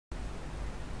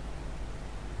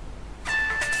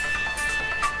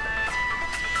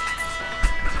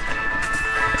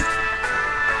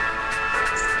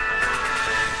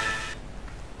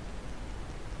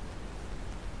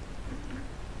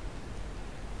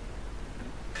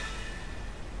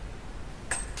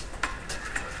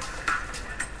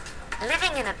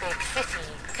Living in a big city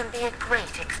can be a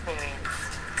great experience.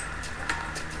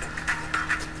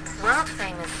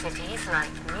 World-famous cities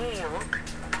like New York,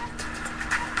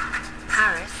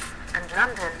 Paris and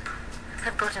London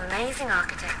have got amazing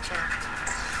architecture,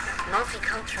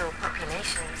 multicultural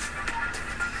populations,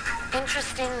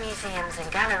 interesting museums and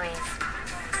galleries,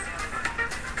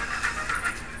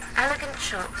 elegant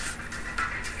shops,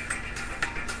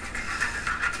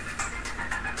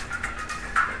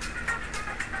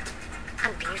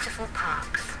 and beautiful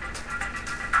parks.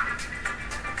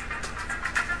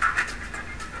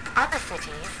 Other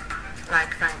cities,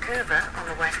 like Vancouver on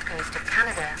the west coast of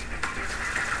Canada,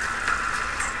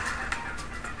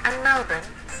 and Melbourne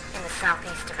in the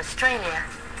southeast of Australia,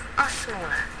 are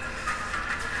smaller,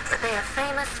 but they are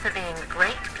famous for being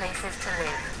great places to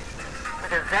live,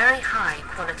 with a very high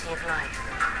quality of life.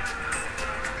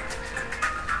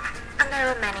 And there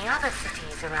are many other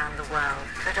cities around the world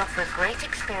that offer great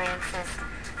experiences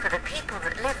for the people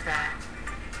that live there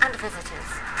and visitors.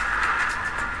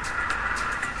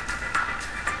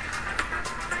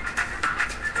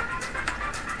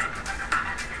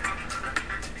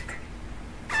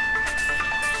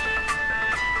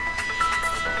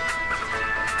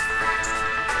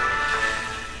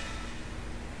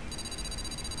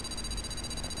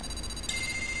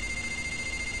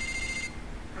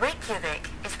 Reykjavik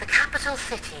is the capital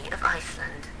city of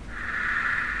Iceland.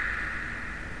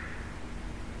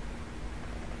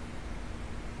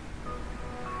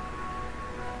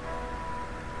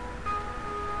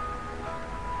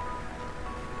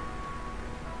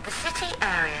 The city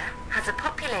area has a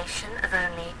population of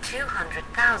only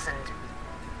 200,000,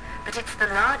 but it's the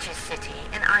largest city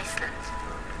in Iceland.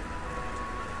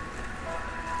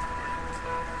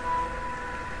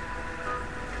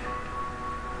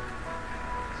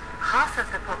 Half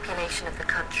of the population of the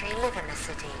country live in the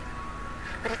city,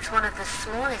 but it's one of the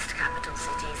smallest capital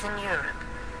cities in Europe.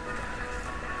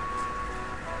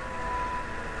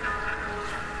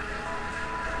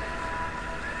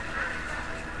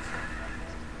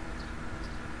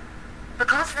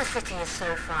 Because the city is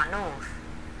so far north,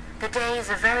 the days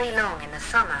are very long in the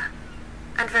summer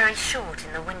and very short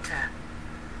in the winter.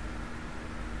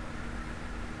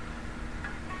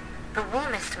 The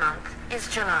warmest month is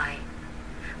July,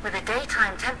 with a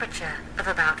daytime temperature of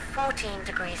about 14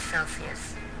 degrees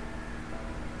Celsius.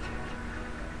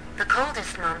 The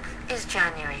coldest month is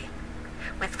January,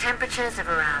 with temperatures of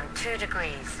around 2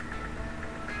 degrees.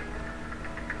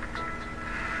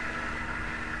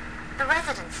 The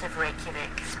residents of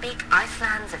Reykjavik speak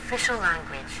Iceland's official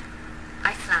language,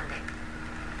 Icelandic.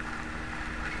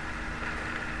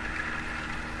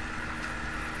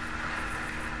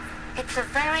 It's a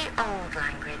very old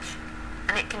language,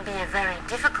 and it can be a very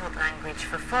difficult language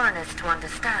for foreigners to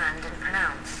understand and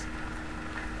pronounce.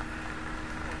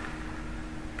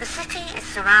 The city is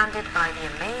surrounded by the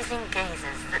amazing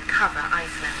geysers that cover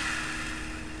Iceland.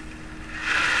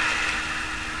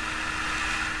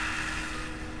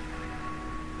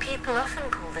 People often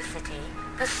call the city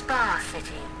the Spa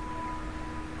City.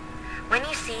 When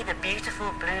you see the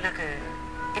beautiful Blue Lagoon,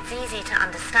 it's easy to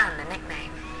understand the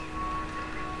nickname.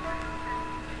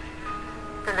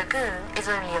 The lagoon is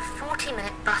only a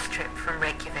 40-minute bus trip from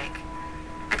Reykjavik,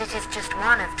 and it is just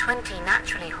one of 20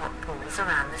 naturally hot pools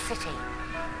around the city.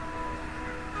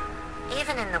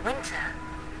 Even in the winter,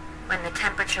 when the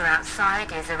temperature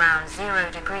outside is around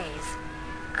 0 degrees,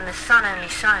 and the sun only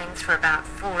shines for about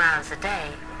 4 hours a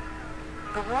day,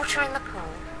 the water in the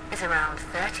pool is around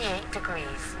 38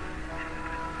 degrees.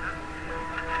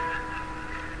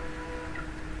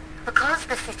 Because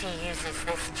the city uses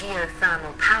this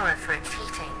geothermal power for its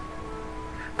heating,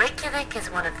 Reykjavik is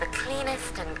one of the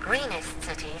cleanest and greenest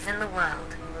cities in the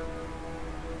world.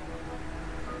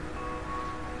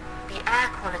 The air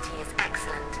quality is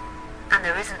excellent, and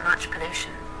there isn't much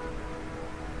pollution.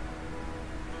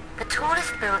 The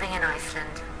tallest building in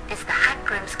Iceland is the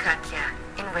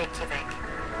Hallgrímskirkja in Reykjavik.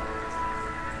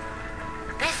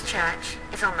 This church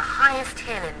is on the highest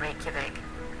hill in Reykjavik,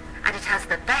 and it has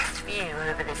the best view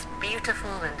over this beautiful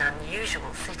and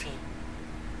unusual city.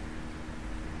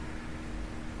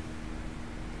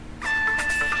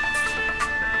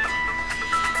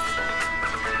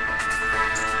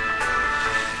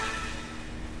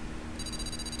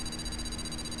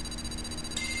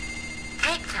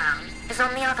 Cape Town is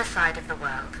on the other side of the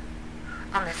world,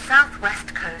 on the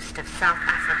southwest coast of South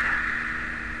Africa.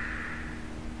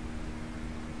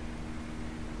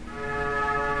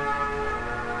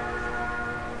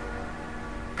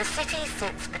 The city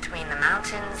sits between the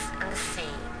mountains and the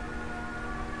sea.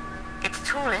 Its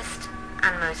tallest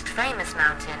and most famous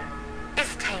mountain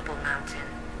is Table Mountain.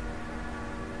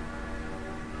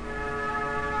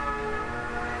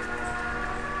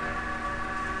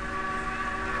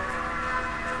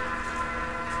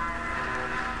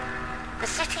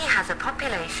 has a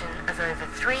population of over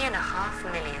 3.5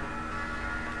 million.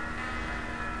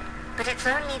 But it's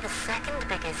only the second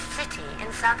biggest city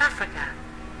in South Africa.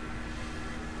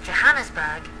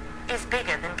 Johannesburg is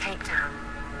bigger than Cape Town.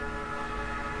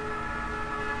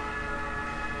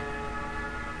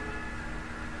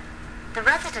 The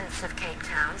residents of Cape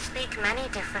Town speak many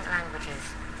different languages.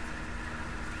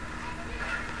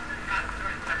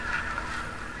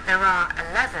 There are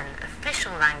 11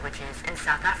 official languages in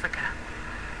South Africa.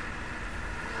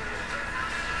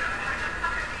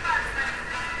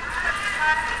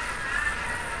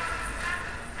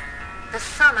 The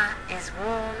summer is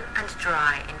warm and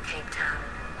dry in Cape Town.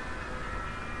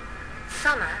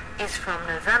 Summer is from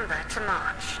November to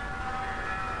March.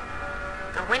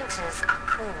 The winters are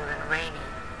cool and rainy.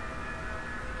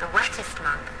 The wettest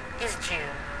month is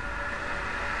June.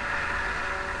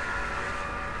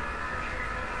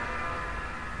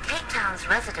 Cape Town's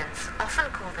residents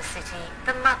often call the city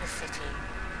the Mother City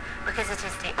because it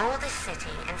is the oldest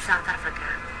city in South Africa.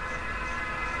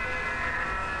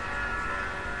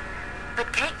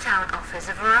 But Cape Town offers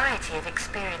a variety of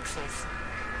experiences.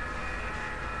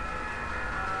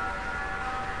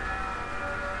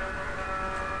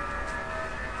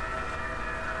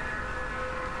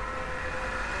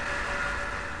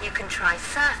 You can try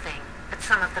surfing at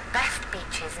some of the best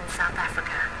beaches in South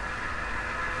Africa.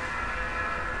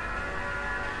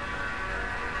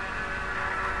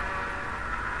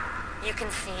 You can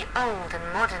see old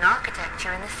and modern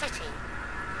architecture in the city.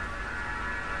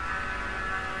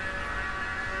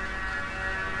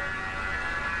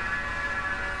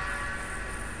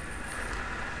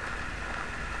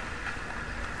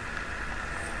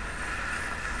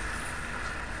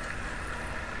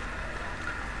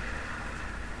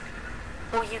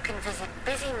 Or you can visit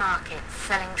busy markets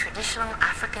selling traditional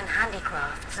African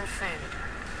handicrafts and food.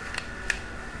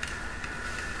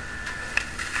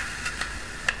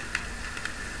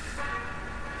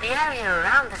 The area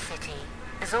around the city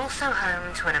is also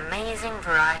home to an amazing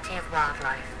variety of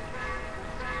wildlife.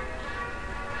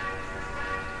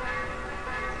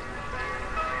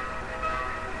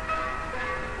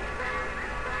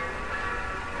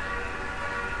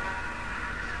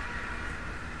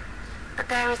 But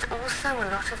there is also a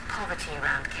lot of poverty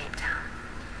around Cape Town.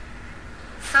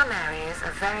 Some areas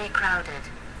are very crowded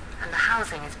and the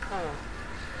housing is poor.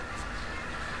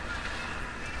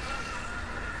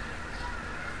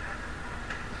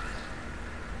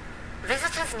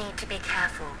 Visitors need to be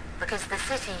careful because the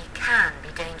city can be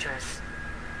dangerous.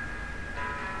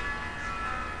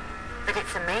 But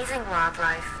its amazing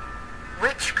wildlife,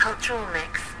 rich cultural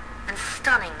mix, and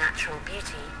stunning natural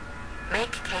beauty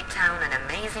make Cape Town an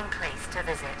amazing place to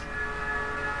visit.